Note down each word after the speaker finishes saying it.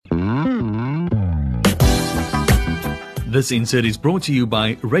This insert is brought to you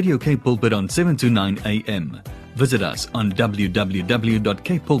by Radio Cape Pulpit on 7 to 9 a.m. Visit us on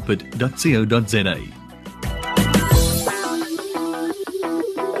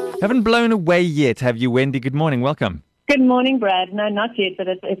www.capepulpit.co.za. Haven't blown away yet, have you, Wendy? Good morning. Welcome. Good morning, Brad. No, not yet, but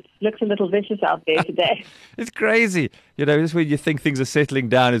it looks a little vicious out there today. It's crazy. You know, this is where you think things are settling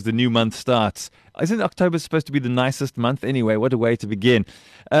down as the new month starts. Isn't October supposed to be the nicest month anyway? What a way to begin.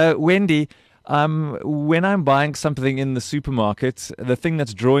 Wendy, when I'm buying something in the supermarket, the thing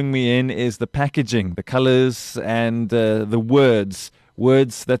that's drawing me in is the packaging, the colors, and the words.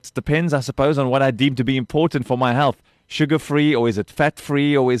 Words that depends, I suppose, on what I deem to be important for my health. Sugar-free, or is it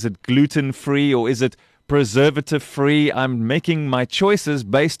fat-free, or is it gluten-free, or is it preservative-free? I'm making my choices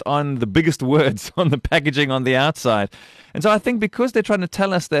based on the biggest words on the packaging on the outside. And so I think because they're trying to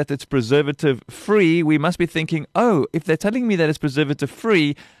tell us that it's preservative-free, we must be thinking, oh, if they're telling me that it's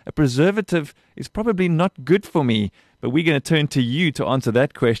preservative-free, a preservative is probably not good for me. But we're going to turn to you to answer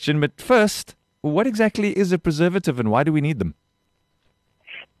that question. But first, what exactly is a preservative and why do we need them?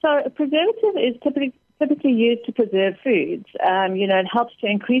 So a preservative is typically used to preserve foods. It helps to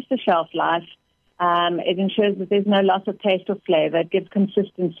increase the shelf life. It ensures that there's no loss of taste or flavor. It gives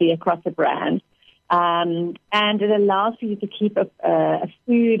consistency across a brand. And it allows for you to keep a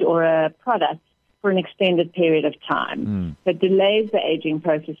food or a product for an extended period of time. So it delays the aging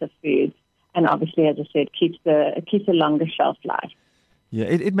process of foods. And obviously, as I said, keeps a longer shelf life. Yeah,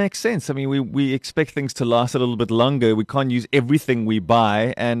 it makes sense. I mean, we expect things to last a little bit longer. We can't use everything we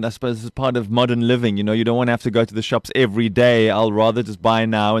buy. And I suppose it's part of modern living. You know, you don't want to have to go to the shops every day. I'll rather just buy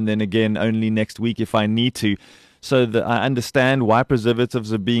now and then again only next week if I need to. So that I understand why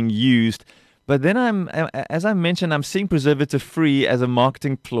preservatives are being used. But then as I mentioned, I'm seeing preservative-free as a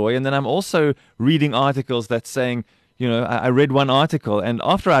marketing ploy. And then I'm also reading articles that's saying, you know, I read one article, and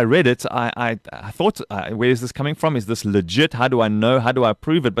after I read it, I thought, where is this coming from? Is this legit? How do I know? How do I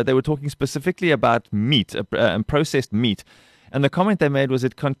prove it? But they were talking specifically about meat, processed meat. And the comment they made was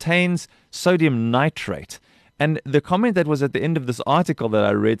it contains sodium nitrate. And the comment that was at the end of this article that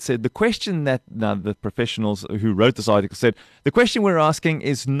I read said, the question that now the professionals who wrote this article said, the question we're asking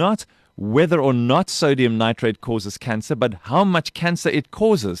is not whether or not sodium nitrate causes cancer, but how much cancer it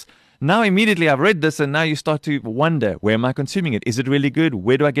causes. Now, immediately I've read this and now you start to wonder, where am I consuming it? Is it really good?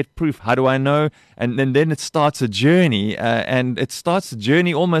 Where do I get proof? How do I know? And then it starts a journey and it starts a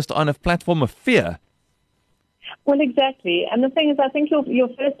journey almost on a platform of fear. Well, exactly. And the thing is, I think your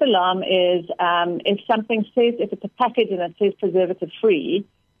first alarm is if something says, if it's a package and it says preservative-free,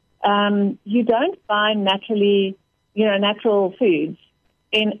 you don't buy natural foods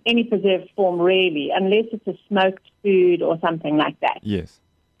in any preserved form really, unless it's a smoked food or something like that. Yes.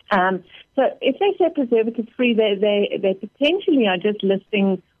 So if they say preservative-free, they potentially are just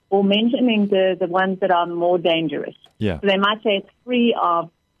listing or mentioning the ones that are more dangerous. Yeah. So they might say it's free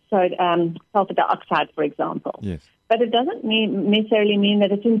of sulfur dioxide, for example. Yes. But it doesn't necessarily mean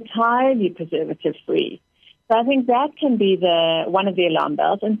that it's entirely preservative-free. So I think that can be one of the alarm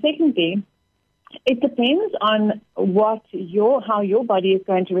bells. And secondly, it depends on how your body is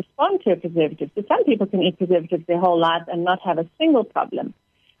going to respond to a preservative. So some people can eat preservatives their whole life and not have a single problem.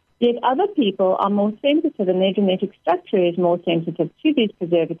 Yet other people are more sensitive, and their genetic structure is more sensitive to these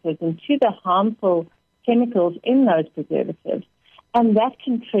preservatives and to the harmful chemicals in those preservatives. And that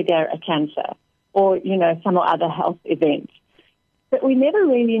can trigger a cancer or, some other health event. But we never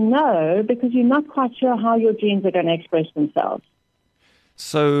really know because you're not quite sure how your genes are going to express themselves.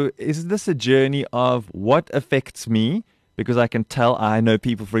 So is this a journey of what affects me? Because I can tell, I know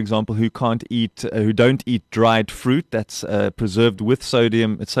people, for example, who don't eat dried fruit that's preserved with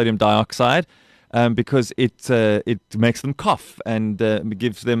sodium dioxide, because it makes them cough and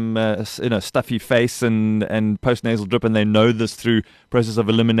gives them stuffy face and postnasal drip, and they know this through process of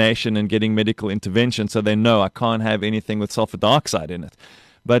elimination and getting medical intervention, so they know I can't have anything with sulfur dioxide in it.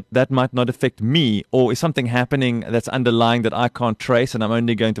 But that might not affect me, or is something happening that's underlying that I can't trace, and I'm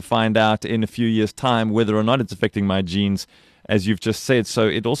only going to find out in a few years' time whether or not it's affecting my genes, as you've just said. So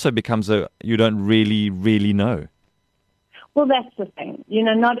it also becomes you don't really, really know. Well, that's the thing.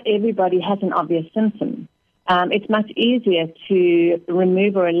 Not everybody has an obvious symptom. It's much easier to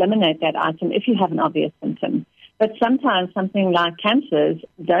remove or eliminate that item if you have an obvious symptom. But sometimes something like cancers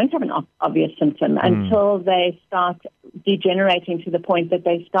don't have an obvious symptom until they start degenerating to the point that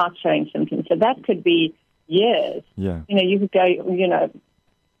they start showing symptoms. So that could be years. Yeah. You could go,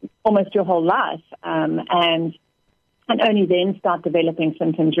 almost your whole life and only then start developing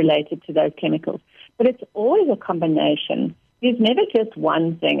symptoms related to those chemicals. But it's always a combination. There's never just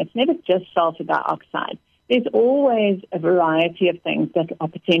one thing. It's never just sulfur dioxide. there's always a variety of things that are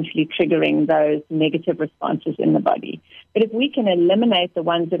potentially triggering those negative responses in the body. But if we can eliminate the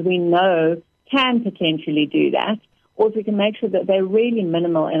ones that we know can potentially do that, or if we can make sure that they're really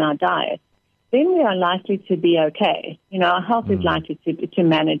minimal in our diet, then we are likely to be okay. You know, our health is likely to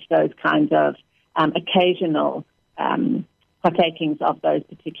manage those kinds of occasional partakings of those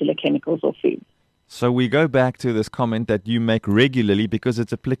particular chemicals or foods. So we go back to this comment that you make regularly because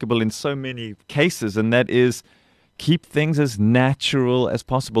it's applicable in so many cases, and that is keep things as natural as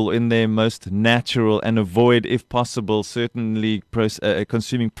possible in their most natural and avoid, if possible, certainly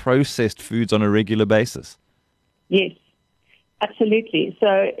consuming processed foods on a regular basis. Yes, absolutely. So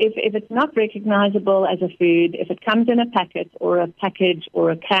if it's not recognizable as a food, if it comes in a packet or a package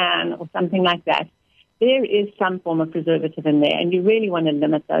or a can or something like that, there is some form of preservative in there, and you really want to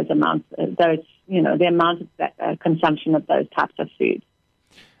limit those amounts, the amount of consumption of those types of food.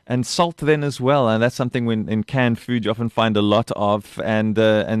 And salt then as well, and that's something when in canned food you often find a lot of, and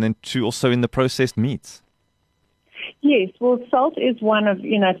then too also in the processed meats. Yes, well, salt is it's one of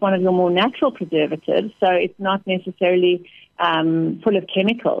your more natural preservatives, so it's not necessarily full of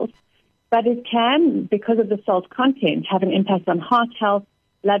chemicals, but it can, because of the salt content, have an impact on heart health,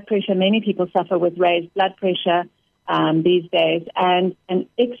 blood pressure. Many people suffer with raised blood pressure these days, and an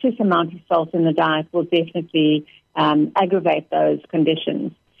excess amount of salt in the diet will definitely aggravate those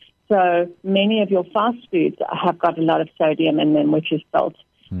conditions. So many of your fast foods have got a lot of sodium in them, which is salt,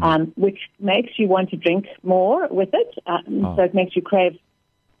 which makes you want to drink more with it. So it makes you crave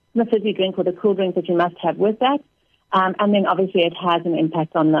the fizzy drink or the cool drink that you must have with that. And then obviously it has an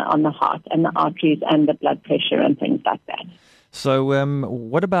impact on the heart and the arteries and the blood pressure and things like that. So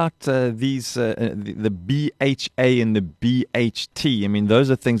what about these, the BHA and the BHT? I mean,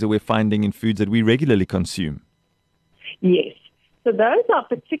 those are things that we're finding in foods that we regularly consume. Yes. So those are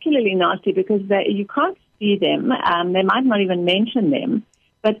particularly nasty because you can't see them. They might not even mention them,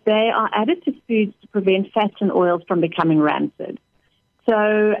 but they are added to foods to prevent fats and oils from becoming rancid.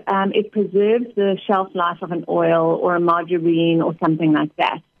 So it preserves the shelf life of an oil or a margarine or something like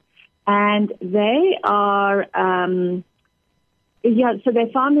that. And they are... so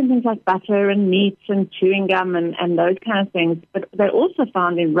they're found in things like butter and meats and chewing gum and those kind of things, but they're also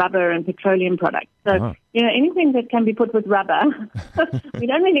found in rubber and petroleum products. So, anything that can be put with rubber, we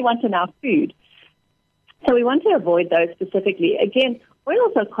don't really want in our food. So we want to avoid those specifically. Again,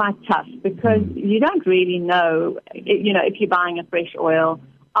 oils are quite tough because you don't really know, if you're buying a fresh oil,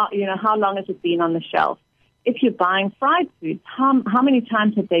 how long has it been on the shelf? If you're buying fried foods, how many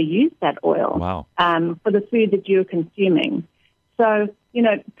times have they used that oil for the food that you're consuming? So,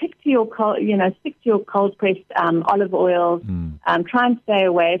 stick to your cold pressed olive oils. Try and stay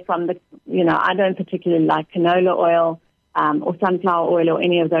away from I don't particularly like canola oil or sunflower oil or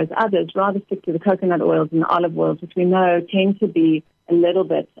any of those others. Rather stick to the coconut oils and the olive oils, which we know tend to be a little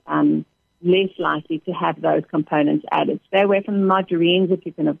bit less likely to have those components added. Stay away from the margarines if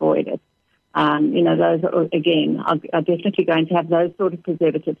you can avoid it. Those are, again, are definitely going to have those sort of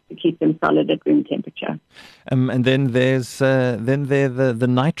preservatives to keep them solid at room temperature. And then there's the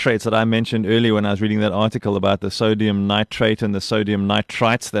nitrates that I mentioned earlier when I was reading that article about the sodium nitrate and the sodium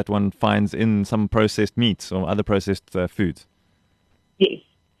nitrites that one finds in some processed meats or other processed foods. Yes.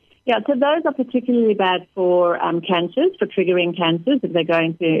 Yeah, so those are particularly bad for cancers, for triggering cancers if they're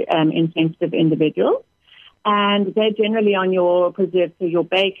going to insensitive individuals. And they're generally on your preserved, so your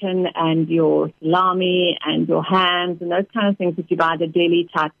bacon and your salami and your hams and those kind of things that you buy, the deli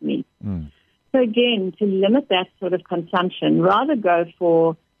type meat. So again, to limit that sort of consumption, rather go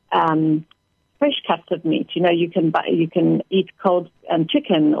for fresh cuts of meat. You can eat cold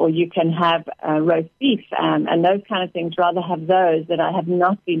chicken, or you can have roast beef and those kind of things. Rather have those that have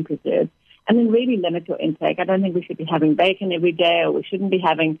not been preserved. And then really limit your intake. I don't think we should be having bacon every day, or we shouldn't be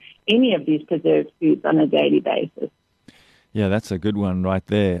having any of these preserved foods on a daily basis. Yeah, that's a good one right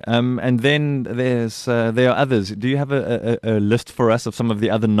there. And then there are others. Do you have a list for us of some of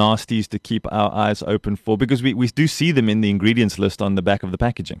the other nasties to keep our eyes open for? Because we do see them in the ingredients list on the back of the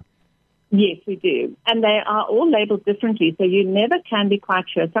packaging. Yes, we do. And they are all labeled differently, so you never can be quite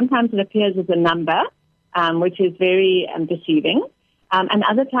sure. Sometimes it appears as a number, which is very deceiving. And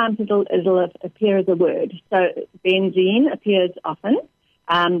other times it'll appear as a word. So benzene appears often.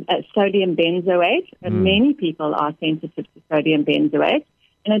 Sodium benzoate. Many people are sensitive to sodium benzoate.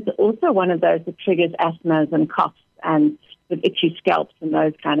 And it's also one of those that triggers asthmas and coughs and with itchy scalps and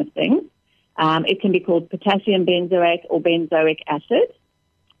those kind of things. It can be called potassium benzoate or benzoic acid.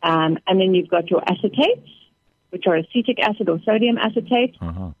 And then you've got your acetates, which are acetic acid or sodium acetate,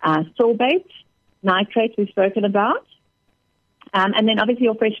 sorbate, nitrates we've spoken about. And then obviously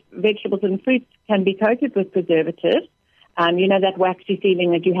your fresh vegetables and fruits can be coated with preservatives. That waxy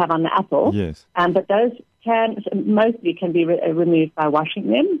feeling that you have on the apple. Yes. But those mostly can be removed by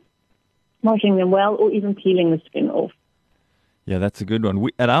washing them well, or even peeling the skin off. Yeah, that's a good one.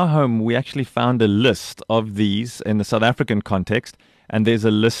 At our home, we actually found a list of these in the South African context, and there's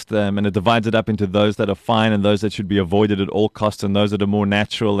a list, and it divides it up into those that are fine and those that should be avoided at all costs, and those that are more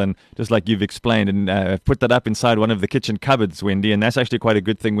natural, and just like you've explained. And I've put that up inside one of the kitchen cupboards, Wendy, and that's actually quite a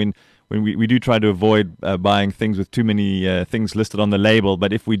good thing when we do try to avoid buying things with too many things listed on the label.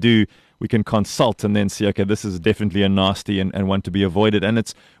 But if we do, we can consult and then see, okay, this is definitely a nasty and one to be avoided. And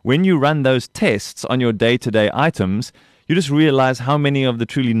it's when you run those tests on your day-to-day items, you just realize how many of the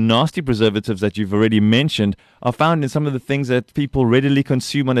truly nasty preservatives that you've already mentioned are found in some of the things that people readily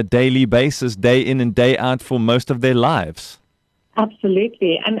consume on a daily basis, day in and day out for most of their lives.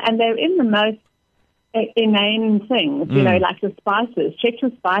 Absolutely. And they're in the most inane things, like the spices. Check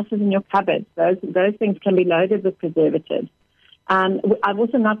your spices in your cupboards. Those things can be loaded with preservatives. I've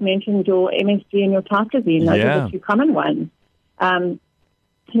also not mentioned your MSG and your tartrazine. Those are the two common ones.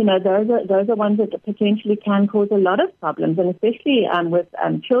 Those are ones that potentially can cause a lot of problems, and especially with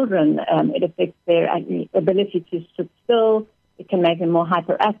children, it affects their ability to sit still. It can make them more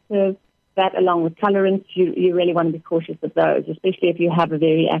hyperactive. That, along with colorants, you really want to be cautious of those, especially if you have a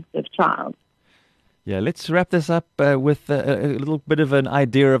very active child. Yeah, let's wrap this up with a little bit of an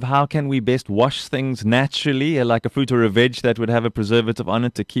idea of how can we best wash things naturally, like a fruit or a veg that would have a preservative on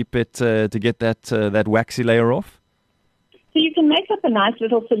it to keep it, to get that waxy layer off. So you can make up a nice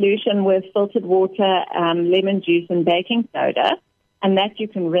little solution with filtered water, lemon juice, and baking soda, and that you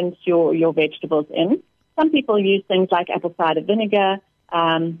can rinse your vegetables in. Some people use things like apple cider vinegar,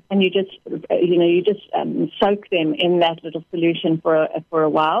 and you just soak them in that little solution for a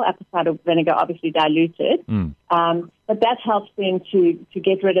while. Apple cider vinegar, obviously diluted, but that helps them to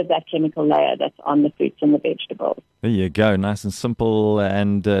get rid of that chemical layer that's on the fruits and the vegetables. There you go. Nice and simple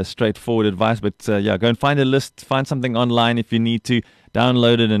and straightforward advice. But go and find a list, find something online if you need to,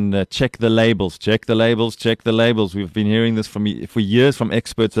 download it and check the labels. Check the labels, check the labels. We've been hearing this for years from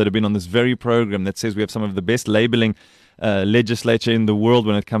experts that have been on this very program that says we have some of the best labeling legislature in the world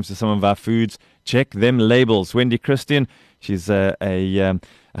when it comes to some of our foods. Check them labels. Wendy Christien, she's a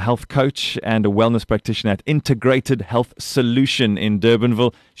health coach and a wellness practitioner at Integrated Health Solution in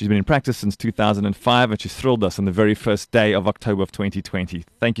Durbanville. She's been in practice since 2005, and she's thrilled us on the very first day of October of 2020.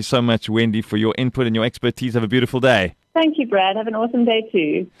 Thank you so much, Wendy, for your input and your expertise. Have a beautiful day. Thank you, Brad. Have an awesome day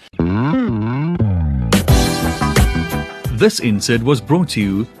too. This insert was brought to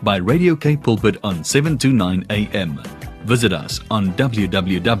you by Radio K Pulpit on 7 to 9 a.m. Visit us on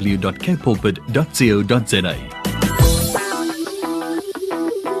www.kpulpit.co.za.